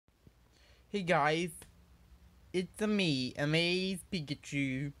Hey guys, it's me,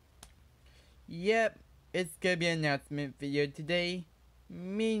 AmazedPIKACHU. Yep, it's gonna be an announcement video today,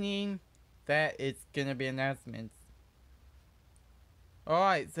 meaning that it's gonna be announcements.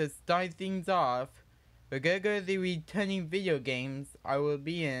 Alright, so start things off, we're gonna go to the returning video games I will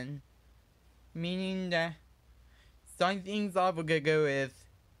be in, meaning that starting things off we're gonna go with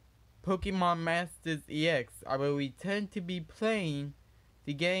Pokemon Masters EX. I will return to be playing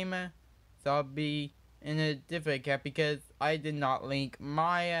the game, so I'll be in a different account because I did not link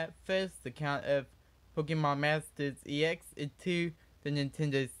my first account of Pokemon Masters EX into the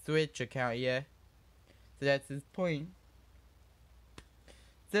Nintendo Switch account yet. So that's his point.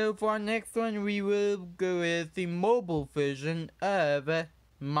 So for our next one, we will go with the mobile version of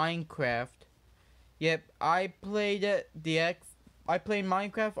Minecraft. Yep, I played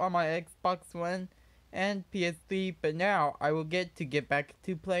Minecraft on my Xbox One and PS3, but now I will get back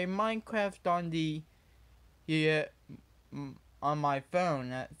to play Minecraft on on my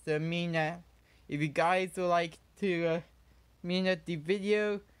phone. So mean that if you guys would like to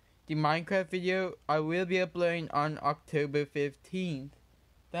the Minecraft video, I will be uploading on October 15th.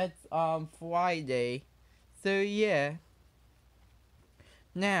 That's on Friday. So yeah.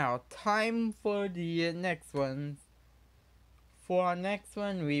 Now, time for the next ones. For our next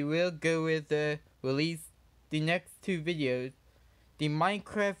one, we will go with release the next two videos. The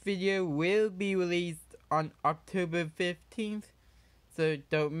Minecraft video will be released on October 15th, so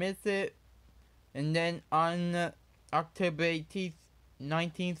don't miss it. And then on October 18th,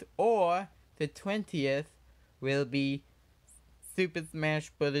 19th, or the 20th will be Super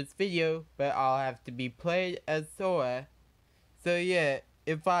Smash Bros. Video, but I'll have to be played as Sora. So yeah,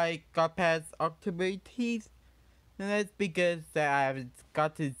 if I got past October 18th, then that's because I haven't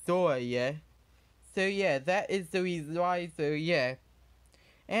got to Sora yet. So yeah, that is the reason why, so yeah.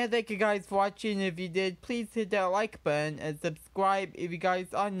 And thank you guys for watching. If you did, please hit that like button and subscribe if you guys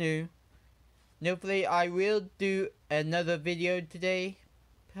are new. And hopefully I will do another video today.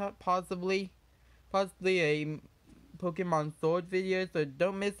 Possibly a Pokemon Sword video, so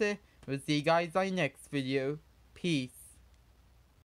don't miss it. We'll see you guys on the next video. Peace.